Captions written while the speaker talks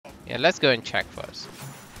Yeah, let's go and check first.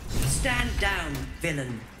 Stand down,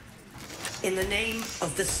 villain. In the name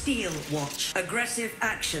of the Steel Watch, aggressive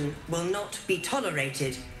action will not be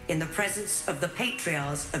tolerated in the presence of the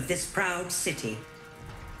patriarchs of this proud city.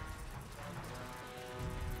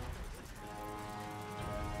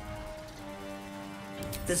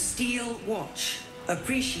 The Steel Watch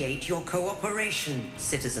appreciate your cooperation,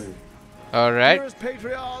 citizen. All right. Dearest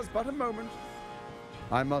patriarchs, but a moment.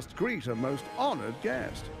 I must greet a most honored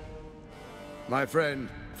guest. My friend,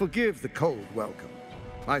 forgive the cold welcome.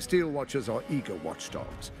 My Steel Watchers are eager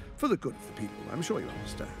watchdogs. For the good of the people, I'm sure you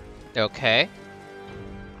understand. Okay.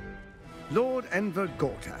 Lord Enver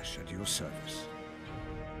Gortash at your service.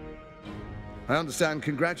 I understand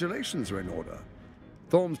congratulations are in order.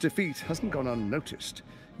 Thorm's defeat hasn't gone unnoticed.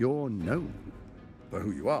 You're known for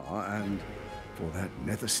who you are and for that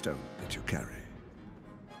nether stone that you carry.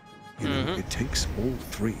 You know, it takes all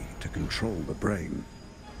three to control the brain.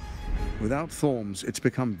 Without Thorms, it's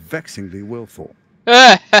become vexingly willful.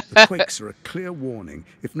 The quakes are a clear warning.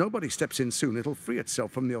 If nobody steps in soon, it'll free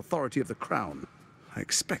itself from the authority of the crown. I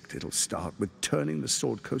expect it'll start with turning the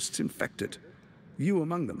Sword Coasts infected. You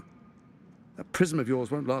among them. That prism of yours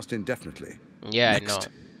won't last indefinitely. Yeah, Next, I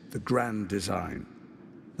know. the grand design.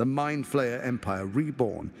 The Mind Flayer Empire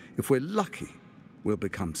reborn. If we're lucky, we'll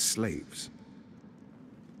become slaves.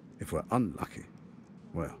 If we're unlucky,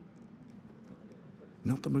 well,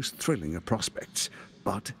 not the most thrilling of prospects,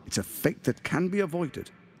 but it's a fate that can be avoided.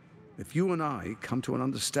 If you and I come to an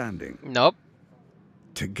understanding, Nope.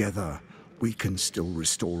 together we can still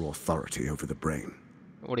restore authority over the brain.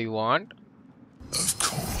 What do you want? Of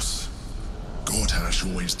course. Gortash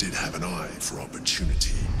always did have an eye for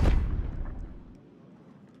opportunity.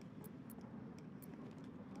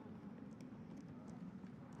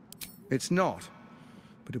 It's not,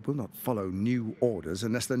 but it will not follow new orders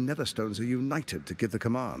unless the Netherstones are united to give the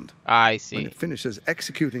command. I When see. it finishes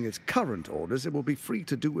executing its current orders, it will be free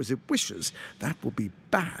to do as it wishes. That will be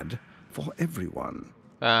bad for everyone.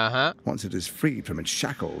 Uh-huh. Once it is freed from its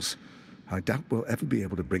shackles, I doubt we'll ever be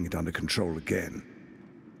able to bring it under control again.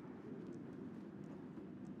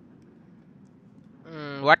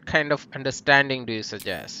 What kind of understanding do you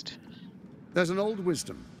suggest? There's an old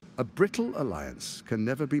wisdom. A brittle alliance can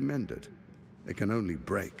never be mended. It can only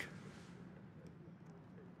break.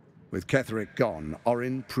 With Ketheric gone,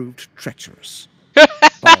 Orin proved treacherous.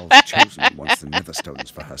 Bal's chosen wants the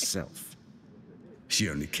Netherstones for herself. She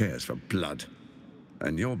only cares for blood.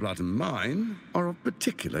 And your blood and mine are of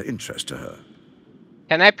particular interest to her.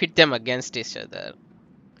 Can I pit them against each other?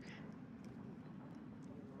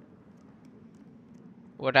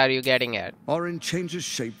 What are you getting at? Orin changes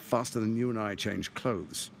shape faster than you and I change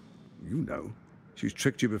clothes. You know, she's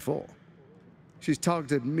tricked you before. She's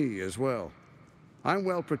targeted me as well. I'm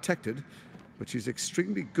well protected, but she's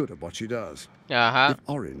extremely good at what she does. Uh-huh. If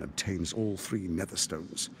Orin obtains all three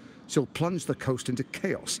Netherstones, she'll plunge the coast into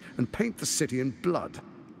chaos and paint the city in blood.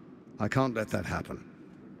 I can't let that happen.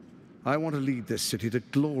 I want to lead this city to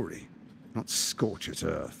glory, not scorch its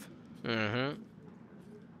earth. Mm-hmm.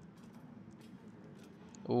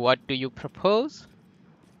 What do you propose?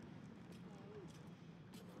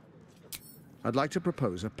 I'd like to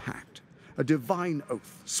propose a pact, a divine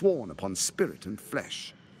oath sworn upon spirit and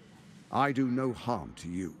flesh. I do no harm to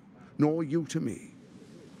you, nor you to me.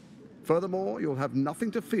 Furthermore, you'll have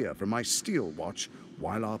nothing to fear from my Steel Watch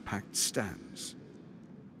while our pact stands.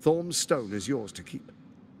 Thorm's stone is yours to keep.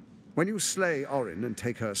 When you slay Orin and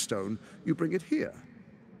take her stone, you bring it here.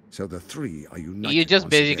 So the three are united. You just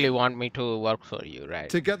once basically again. want me to work for you, right?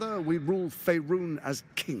 Together we rule Faerun as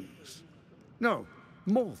kings. No,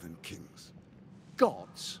 more than kings.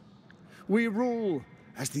 Gods. We rule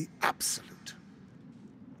as the absolute.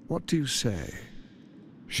 What do you say?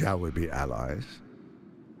 Shall we be allies?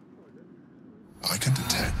 I can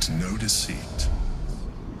detect no deceit.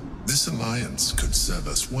 This alliance could serve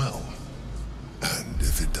us well. And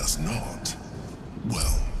if it does not,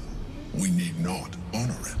 well, we need not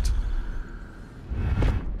honor it.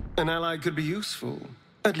 An ally could be useful,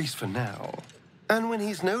 at least for now. And when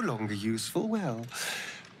he's no longer useful, well,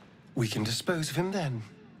 we can dispose of him then.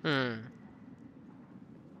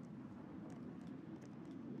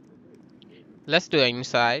 Let's do it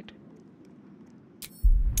inside.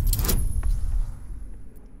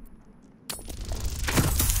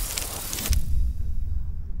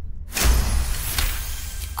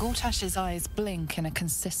 Gortash's eyes blink in a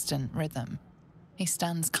consistent rhythm. He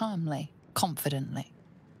stands calmly, confidently.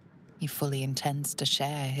 He fully intends to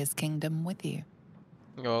share his kingdom with you.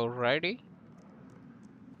 Alrighty.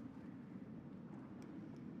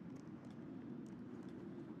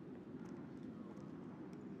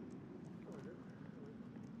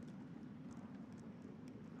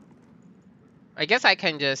 I guess I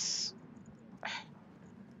can just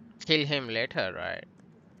kill him later, right?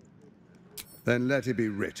 Then let it be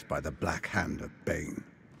writ by the black hand of Bane.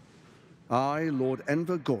 I, Lord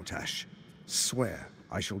Enver Gortash, swear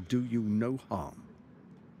I shall do you no harm.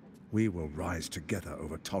 We will rise together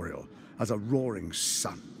over Toriel as a roaring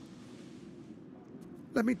sun.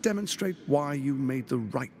 Let me demonstrate why you made the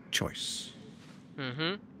right choice.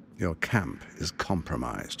 Your camp is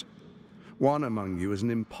compromised. One among you is an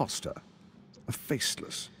imposter, a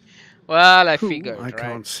faceless. Well, I Who, figured, I right?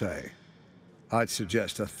 can't say. I'd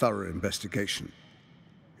suggest a thorough investigation.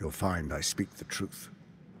 You'll find I speak the truth.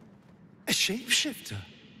 A shapeshifter?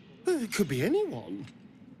 It could be anyone.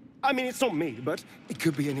 I mean, it's not me, but it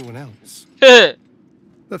could be anyone else. The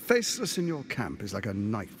faceless in your camp is like a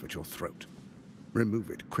knife at your throat.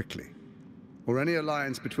 Remove it quickly, or any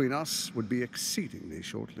alliance between us would be exceedingly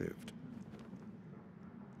short-lived.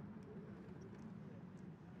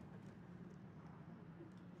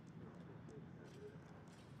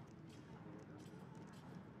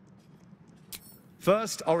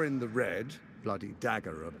 First Orin the Red, bloody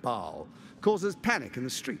dagger of Baal, causes panic in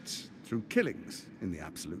the streets through killings in the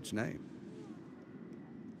Absolute's name.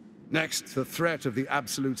 Next, the threat of the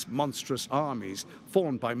Absolute's monstrous armies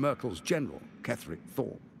formed by Merkel's general, Ketheric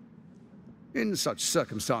Thorm. In such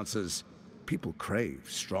circumstances, people crave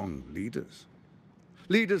strong leaders.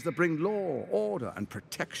 Leaders that bring law, order, and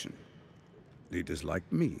protection. Leaders like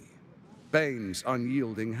me, Bane's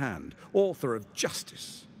unyielding hand, author of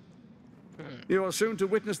justice. You are soon to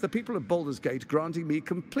witness the people of Baldur's Gate granting me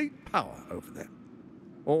complete power over them,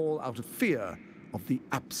 all out of fear of the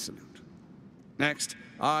Absolute. Next,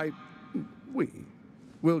 we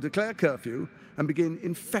will declare curfew and begin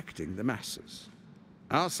infecting the masses.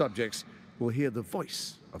 Our subjects will hear the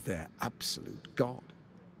voice of their absolute God.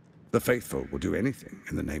 The faithful will do anything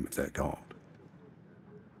in the name of their God.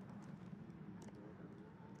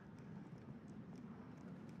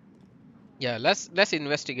 Yeah, let's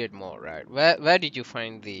investigate more, right? Where did you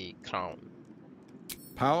find the crown?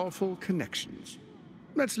 Powerful connections.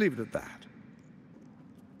 Let's leave it at that.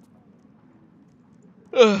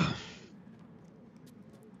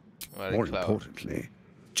 Very More clever. importantly,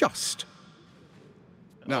 just.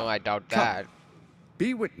 No, I doubt come. that.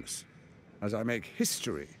 Be witness as I make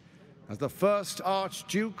history as the first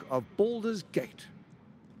Archduke of Baldur's Gate.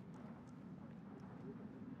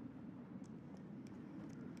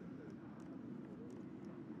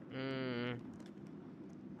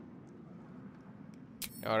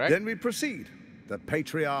 All right. Then we proceed. The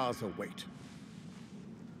Patriarchs await.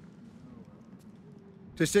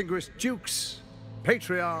 Distinguished Dukes,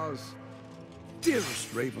 Patriarchs,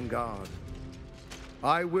 dearest Ravengard,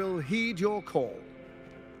 I will heed your call.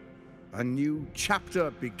 A new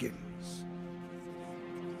chapter begins.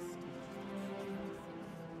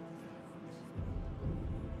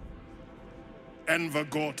 Enver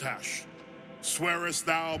Gortash, swearest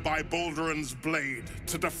thou by Balduran's blade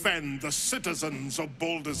to defend the citizens of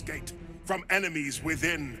Baldur's Gate from enemies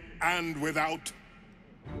within and without?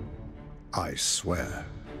 I swear.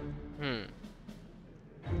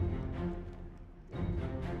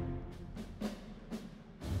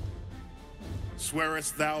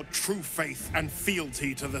 Swearest thou true faith and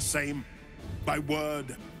fealty to the same, by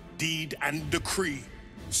word, deed, and decree,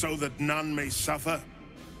 so that none may suffer?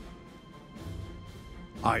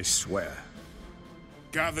 I swear.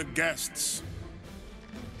 Gathered guests,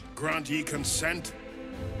 grant ye consent?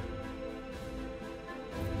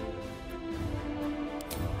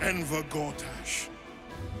 Enver Gortash,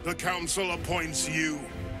 the council appoints you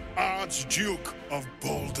Archduke of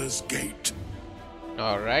Baldur's Gate.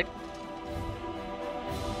 All right.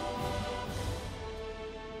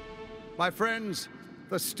 My friends,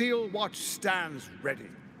 the Steel Watch stands ready.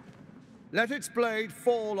 Let its blade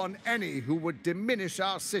fall on any who would diminish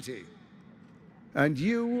our city. And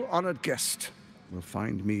you, honored guest, will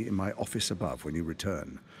find me in my office above when you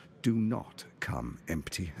return. Do not come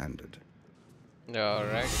empty-handed. All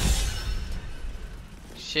right.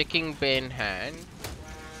 Shaking Bane hand.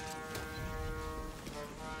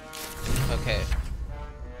 Okay.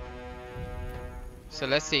 So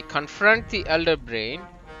let's see. Confront the Elder Brain.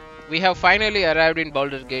 We have finally arrived in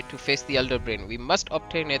Baldur's Gate to face the Elder Brain. We must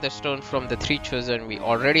obtain Netherstone from the three chosen. We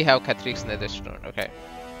already have Ketheric's Netherstone. Okay.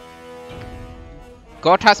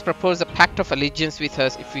 God has proposed a pact of allegiance with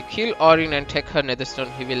us. If we kill Orin and take her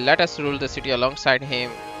Netherstone, he will let us rule the city alongside him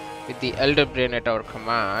with the Elder Brain at our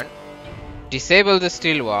command. Disable the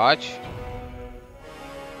Steel Watch.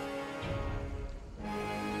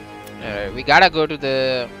 Alright, we gotta go to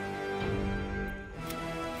the...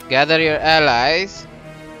 Gather your allies.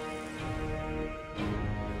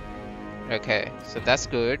 Okay, so that's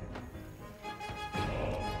good.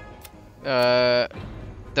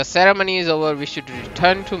 The ceremony is over. We should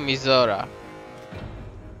return to Mizora.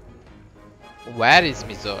 Where is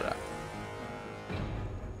Mizora?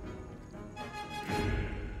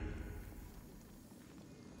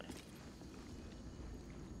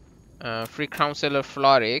 Free Counselor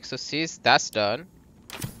Floric. So since that's done.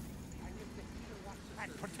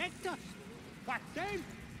 Protect us. What then?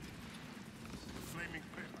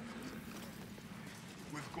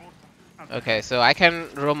 Okay, so I can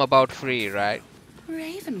roam about free, right?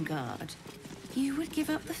 Ravengard, you would give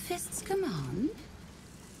up the Fist's command?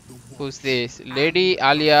 Who's this? Lady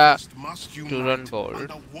Alia Durenbold.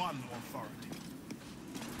 A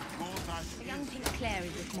young pink Clary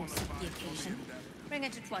would more suit the occasion. Bring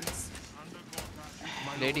it at once.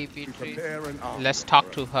 Lady Beatrice. Prepare an army. Let's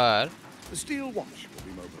talk to her. The Steel Watch will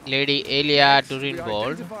be mobilized. Lady Alia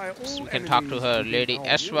Durenbold. So we can talk to her. Lady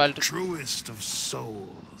Ashwald. Truest of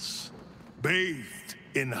souls, bathed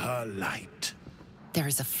in her light. There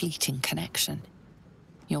is a fleeting connection.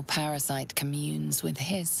 Your parasite communes with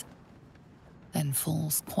his, then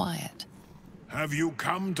falls quiet. Have you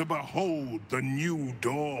come to behold the new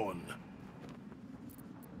dawn?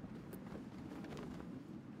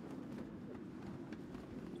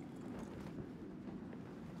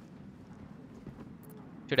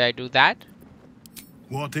 Should I do that?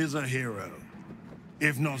 What is a hero,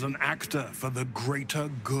 if not an actor for the greater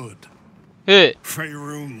good? Hey.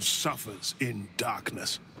 Faerun suffers in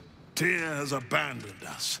darkness. Tyr has abandoned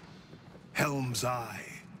us. Helm's Eye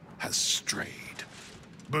has strayed.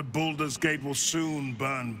 But Baldur's Gate will soon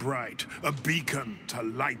burn bright, a beacon to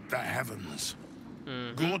light the heavens.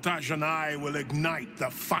 Gortash and I will ignite the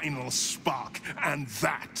final spark, and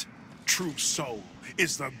that, true soul,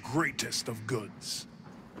 is the greatest of goods.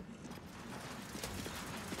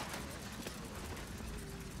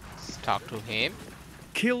 Let's talk to him.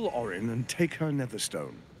 Kill Orin and take her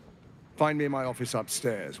Netherstone. Find me in my office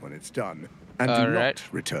upstairs when it's done, and do Alright.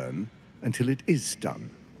 not return until it is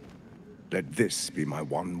done. Let this be my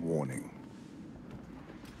one warning.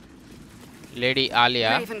 Lady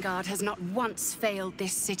Alia. Ravengard has not once failed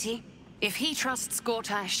this city. If he trusts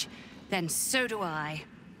Gortash, then so do I.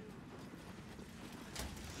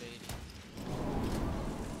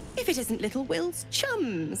 If it isn't little Will's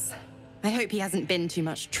chums. I hope he hasn't been too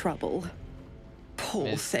much trouble. Poor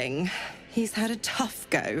Miss- thing. He's had a tough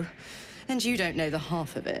go, and you don't know the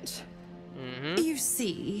half of it. You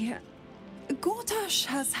see, Gortash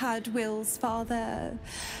has had Will's father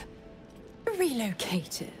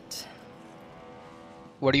relocated.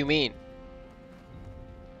 What do you mean?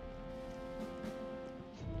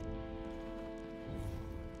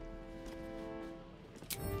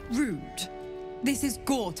 Rude. This is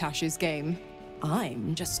Gortash's game.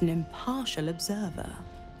 I'm just an impartial observer.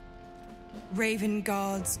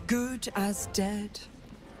 Ravengard's good as dead.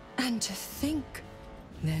 And to think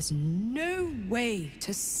there's no way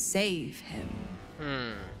to save him.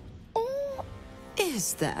 Or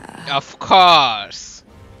is there? Of course.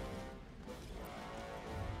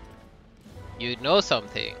 You know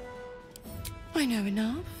something. I know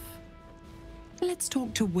enough. Let's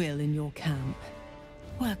talk to Will in your camp.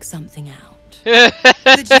 Work something out.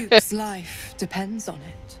 The Duke's life depends on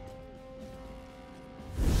it.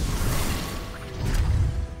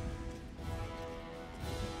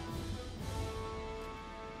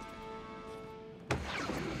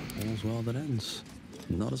 All's well that ends.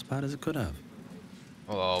 Not as bad as it could have.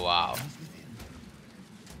 Oh wow.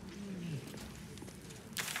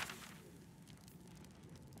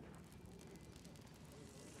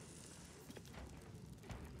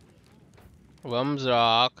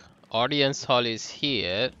 Wumsrock audience hall is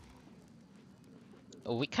here.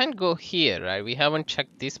 We can't go here, right? We haven't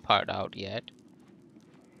checked this part out yet.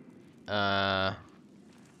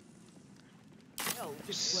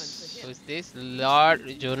 Who's this?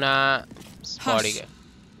 Lord Jonah's bodyguard.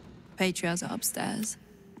 Patriarchs are upstairs.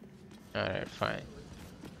 Alright, fine.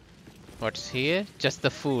 What's here? Just the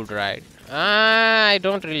food, right? I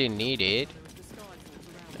don't really need it.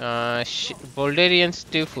 Boulderian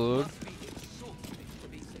stew food.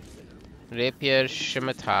 Rapier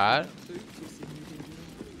Scimitar.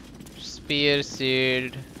 Spear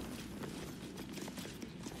seed.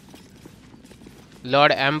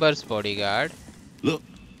 Lord Amber's bodyguard. Look,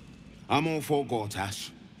 I'm all for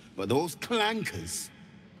Gortash, but those clankers,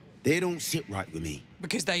 they don't sit right with me.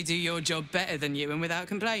 Because they do your job better than you and without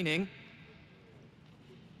complaining.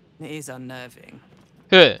 It is unnerving.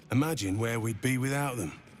 Imagine where we'd be without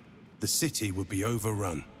them. The city would be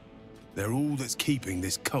overrun. They're all that's keeping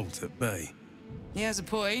this cult at bay. He has a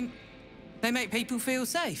point. They make people feel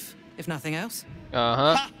safe, if nothing else.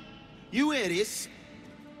 Uh-huh. You hear this?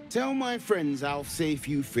 Tell my friends how safe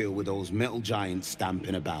you feel with those metal giants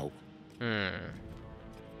stamping about.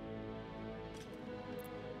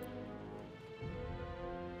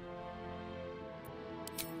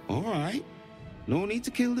 All right. No need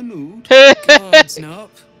to kill the mood. Gods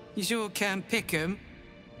not. You sure can pick 'em.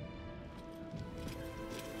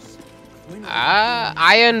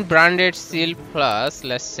 Iron branded shield plus.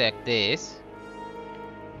 Let's check this.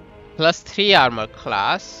 Plus 3 armor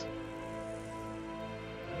class.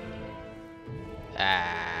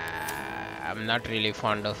 I'm not really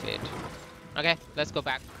fond of it. Okay, let's go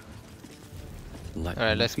back.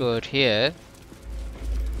 Alright, let's go out here.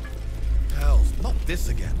 Hell, not this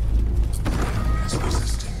again. Is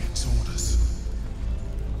resisting its orders.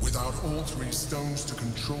 Without all 3 stones to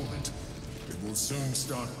control it, it will soon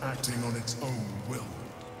start acting on its own will.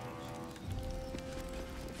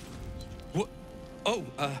 What? Oh,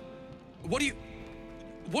 what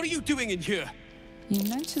are you doing in here? You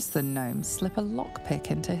notice the gnome slip a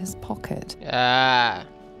lockpick into his pocket. You're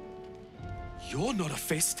not a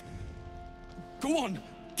fist. Go on,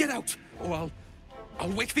 get out, or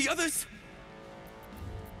I'll wake the others.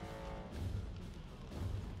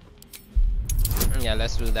 Yeah,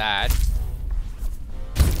 let's do that.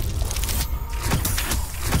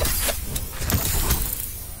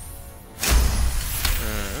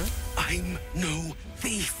 I'm no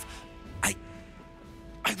thief.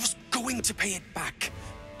 I was going to pay it back.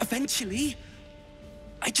 Eventually.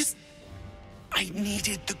 I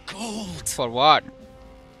needed the gold. For what?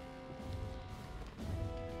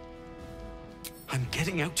 I'm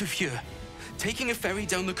getting out of here. Taking a ferry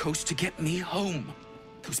down the coast to get me home.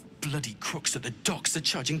 Those bloody crooks at the docks are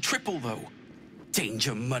charging triple, though.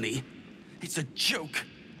 Danger money. It's a joke.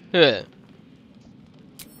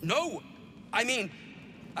 No! I mean,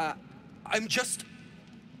 I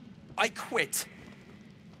quit.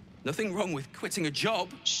 Nothing wrong with quitting a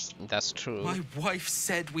job. That's true. My wife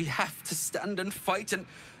said we have to stand and fight, and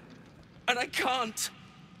I can't.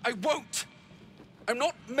 I won't. I'm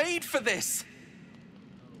not made for this.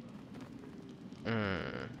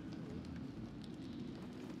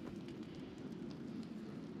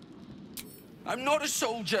 I'm not a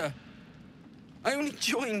soldier. I only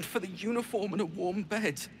joined for the uniform and a warm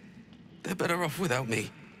bed. They're better off without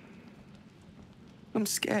me. I'm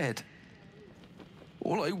scared.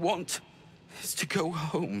 All I want is to go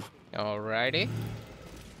home. Alrighty.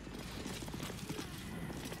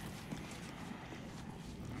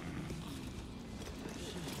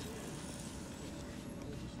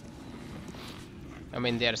 I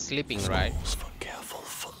mean, they're sleeping, right? For careful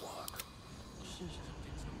footwork.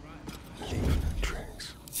 Leave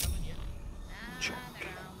tricks. Check.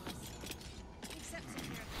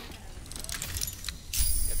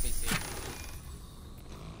 Let me see.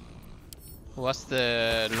 What's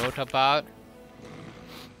the note about?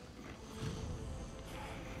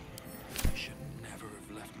 I should never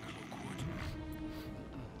have left Cloakwood.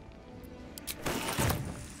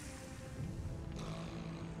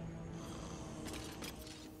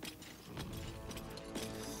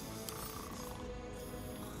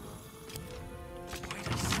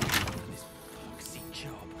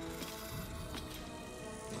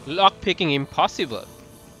 Lockpicking impossible.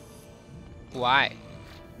 Why?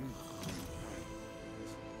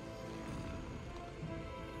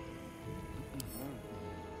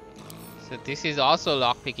 So this is also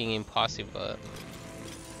lockpicking impossible.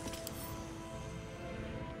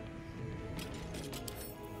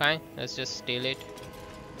 Fine, let's just steal it.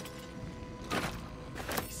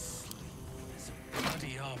 There's a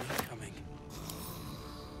bloody army coming.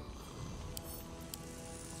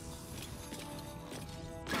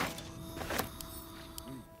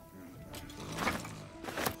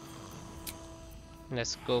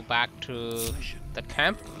 Let's go back to the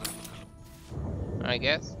camp, I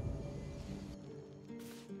guess.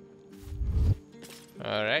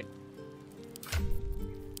 Alright.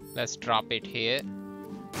 Let's drop it here.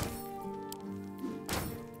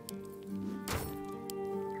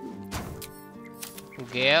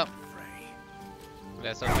 Yep.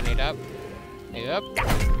 Let's open it up. Yep.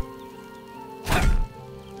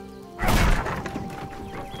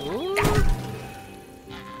 Ooh.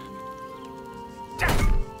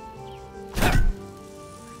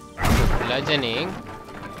 Bludgeoning.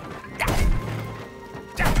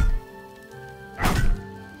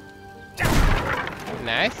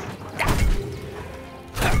 Nice.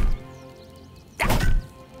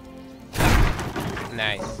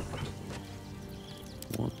 Nice.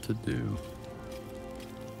 What to do?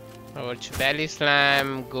 Watch belly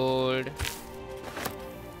slam, gold.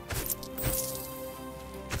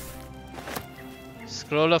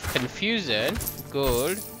 Scroll of confusion,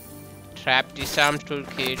 gold. Trap disarmed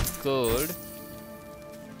toolkit, good.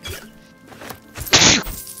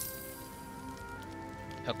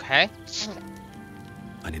 Okay.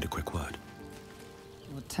 I need a quick word.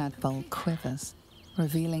 Your tadpole quivers,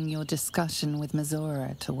 revealing your discussion with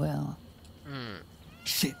Mizora to Wyll.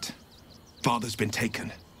 Shit. Father's been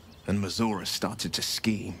taken, and Mizora started to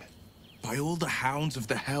scheme. By all the hounds of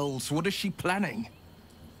the hells, what is she planning?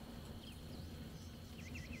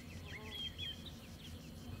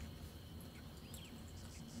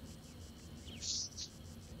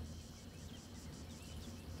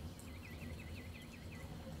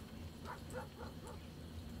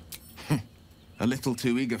 A little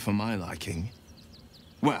too eager for my liking.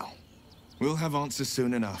 Well, we'll have answers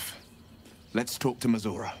soon enough. Let's talk to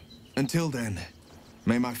Mizora. Until then,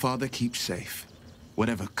 may my father keep safe,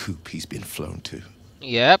 whatever coop he's been flown to.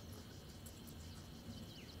 Yep.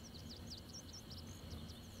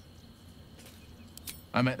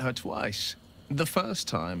 I met her twice. The first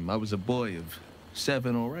time, I was a boy of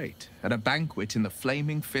 7 or 8, at a banquet in the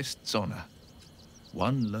Flaming Fist's honor.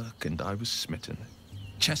 One look and I was smitten.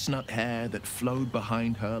 Chestnut hair that flowed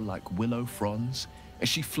behind her like willow fronds, as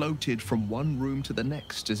she floated from one room to the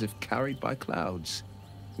next as if carried by clouds.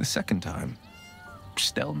 The second time,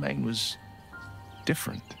 Stelmane was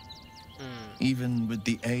different. Even with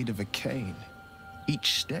the aid of a cane,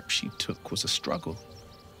 each step she took was a struggle.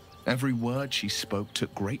 Every word she spoke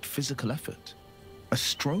took great physical effort. A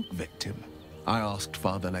stroke victim, I asked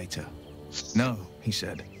father later. No, he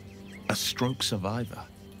said, a stroke survivor.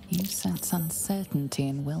 You sense uncertainty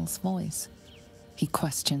in Will's voice. He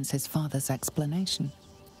questions his father's explanation.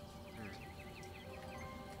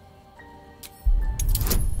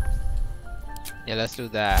 Yeah, let's do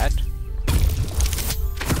that.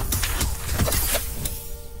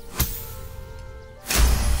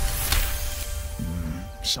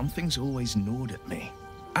 Something's always gnawed at me.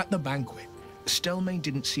 At the banquet, Stelmane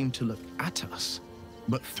didn't seem to look at us,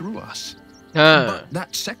 but through us. But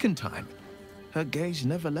that second time, her gaze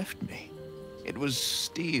never left me. It was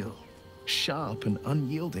steel, sharp and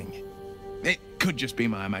unyielding. It could just be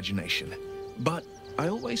my imagination, but I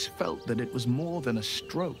always felt that it was more than a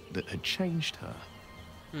stroke that had changed her.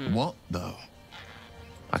 What, though?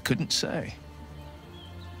 I couldn't say.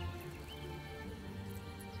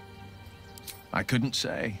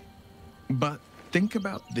 But think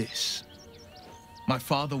about this. My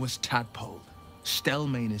father was tadpoled.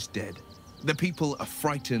 Stelmane is dead. The people are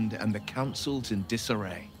frightened and the council's in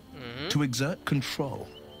disarray. To exert control,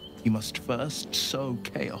 you must first sow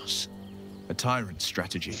chaos. A tyrant's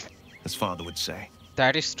strategy, as father would say.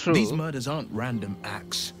 That is true. These murders aren't random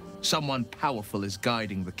acts. Someone powerful is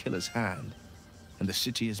guiding the killer's hand, and the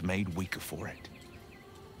city is made weaker for it.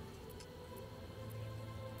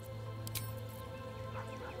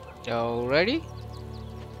 You ready?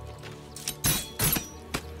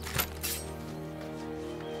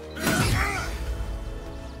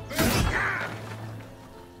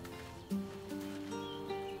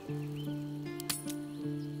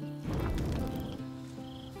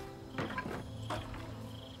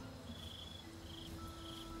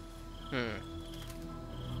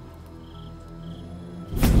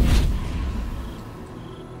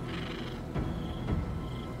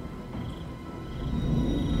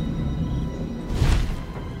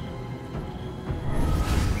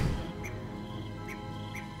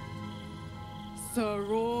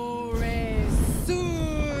 Sorore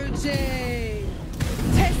surge,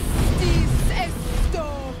 testis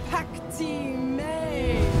esto pacti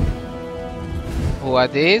me. Who are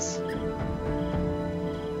these?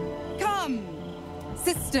 Come,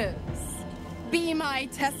 sisters, be my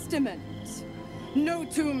testament.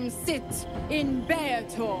 Notum sit in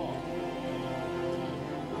Beator.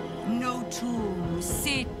 Notum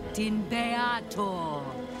sit in Beator.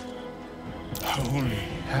 Holy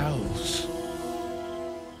hells.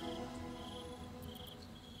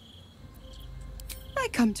 I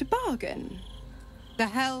come to bargain. The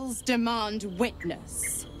hells demand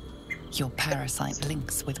witness. Your parasite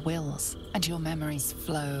links with Will's, and your memories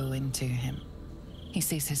flow into him. He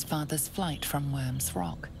sees his father's flight from Worm's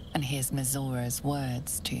Rock, and hears Mizora's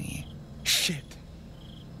words to you. Shit.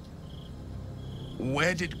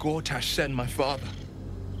 Where did Gortash send my father?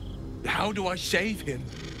 How do I save him?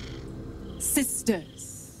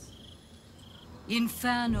 Sisters.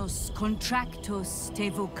 Infernos contractus te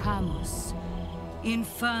vocamus.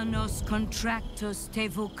 Infernos contractus te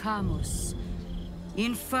vocamus.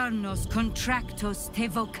 Infernos contractus te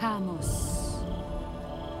vocamus.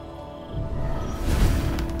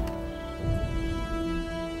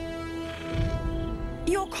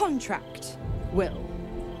 Your contract, Wyll.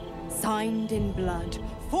 Signed in blood,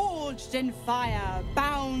 forged in fire,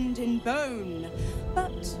 bound in bone,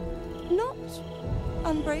 but not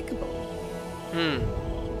unbreakable.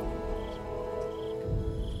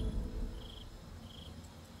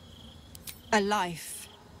 A life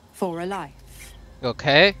for a life.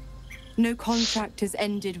 Okay. No contract is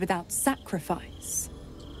ended without sacrifice.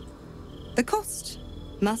 The cost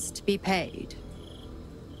must be paid.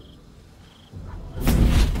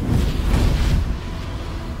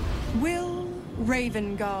 Wyll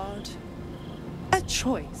Ravengard, a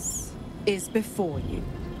choice is before you.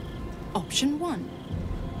 Option 1.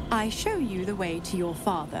 I show you the way to your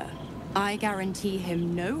father. I guarantee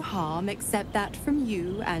him no harm except that from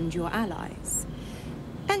you and your allies.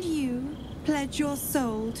 And you pledge your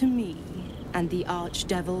soul to me and the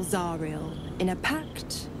archdevil Zariel in a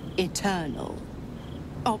pact eternal.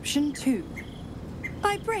 Option 2.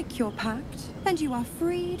 I break your pact and you are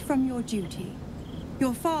freed from your duty.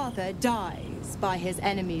 Your father dies by his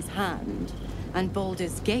enemy's hand, and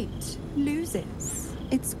Baldur's Gate loses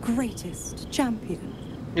its greatest champion.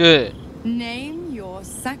 Yeah. Name your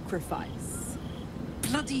sacrifice.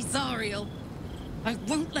 Bloody Zariel. I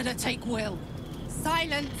won't let her take Wyll.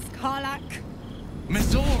 Silence, Karlak.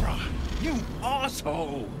 Mizora, you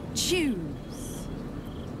asshole! Choose.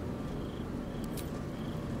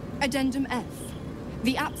 Addendum F.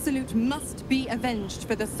 The Absolute must be avenged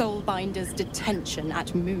for the Soulbinder's detention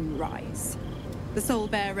at Moonrise. The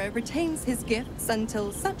Soulbearer retains his gifts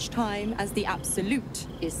until such time as the Absolute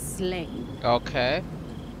is slain. Okay.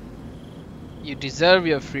 You deserve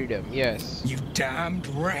your freedom, yes. You damned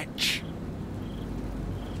wretch!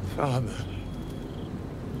 Father.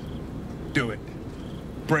 Do it.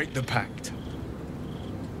 Break the pact.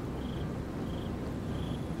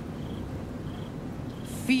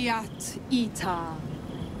 Fiat Ita.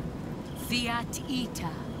 Fiat Ita.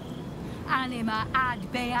 Anima ad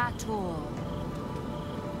beator.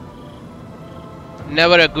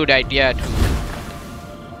 Never a good idea to.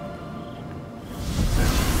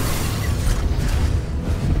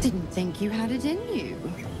 Didn't think you had it in you.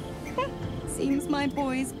 Seems my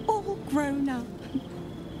boy's all grown up.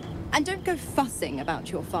 And don't go fussing about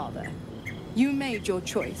your father. You made your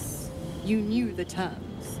choice. You knew the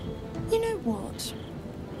terms. You know what?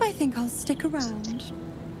 I think I'll stick around.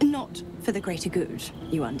 Not for the greater good,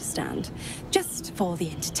 you understand. Just for the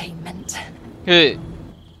entertainment. Hey.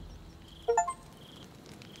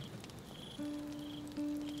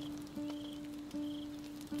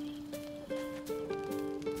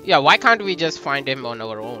 Yeah, why can't we just find him on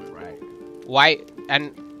our own, right? Why?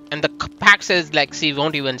 And the pack says like she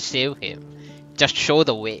won't even save him. Just show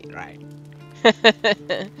the way, right?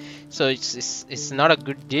 So it's not a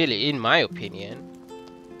good deal in my opinion.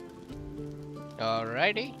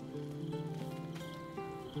 Alrighty.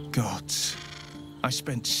 Gods, I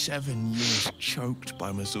spent 7 years choked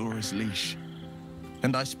by Mizora's leash.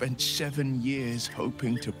 And I spent 7 years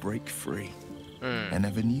hoping to break free. I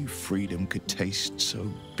never knew freedom could taste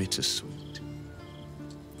so bittersweet.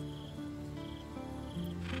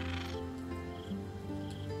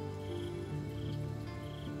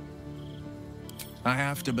 I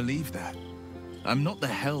have to believe that. I'm not the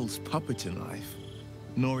Hell's puppet in life,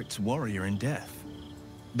 nor its warrior in death.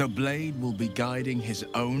 The blade will be guiding his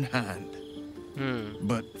own hand.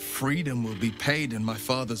 But freedom will be paid in my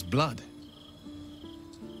father's blood.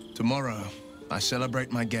 Tomorrow, I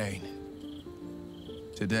celebrate my gain.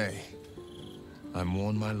 Today, I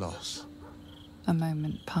mourn my loss. A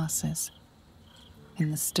moment passes.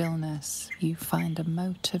 In the stillness, you find a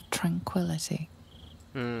mote of tranquility.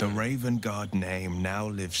 The Ravengard name now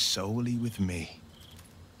lives solely with me.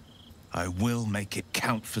 I will make it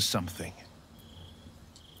count for something.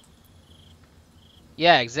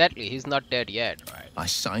 Yeah, exactly. He's not dead yet, right? I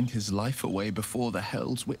signed his life away before the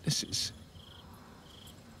Hell's witnesses.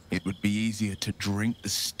 It would be easier to drink the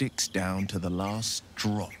sticks down to the last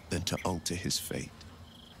drop than to alter his fate.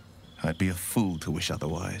 I'd be a fool to wish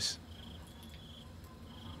otherwise.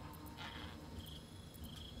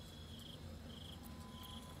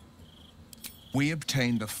 We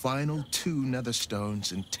obtain the final 2 nether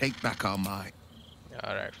stones and take back our mind.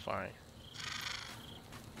 Alright, fine.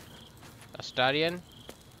 Astarion?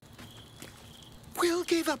 Wyll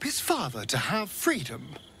gave up his father to have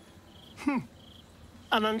freedom.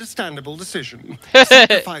 An understandable decision.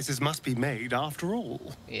 Sacrifices must be made after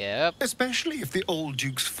all. Yep. Especially if the old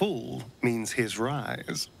Duke's fall means his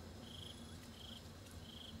rise.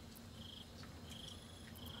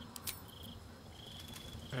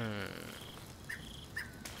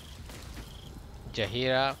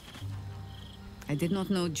 Jaheira. I did not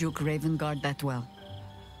know Duke Ravengard that well.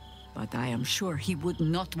 But I am sure he would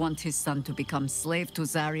not want his son to become slave to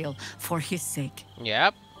Zariel for his sake.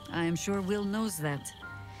 Yep. I am sure Wyll knows that.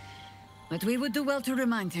 But we would do well to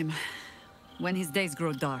remind him when his days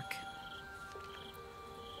grow dark.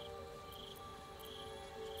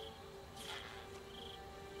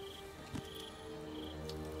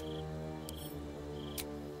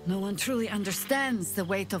 No one truly understands the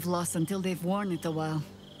weight of loss until they've worn it a while.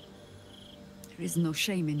 There is no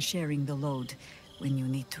shame in sharing the load when you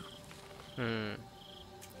need to.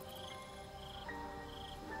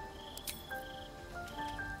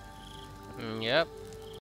 Yep.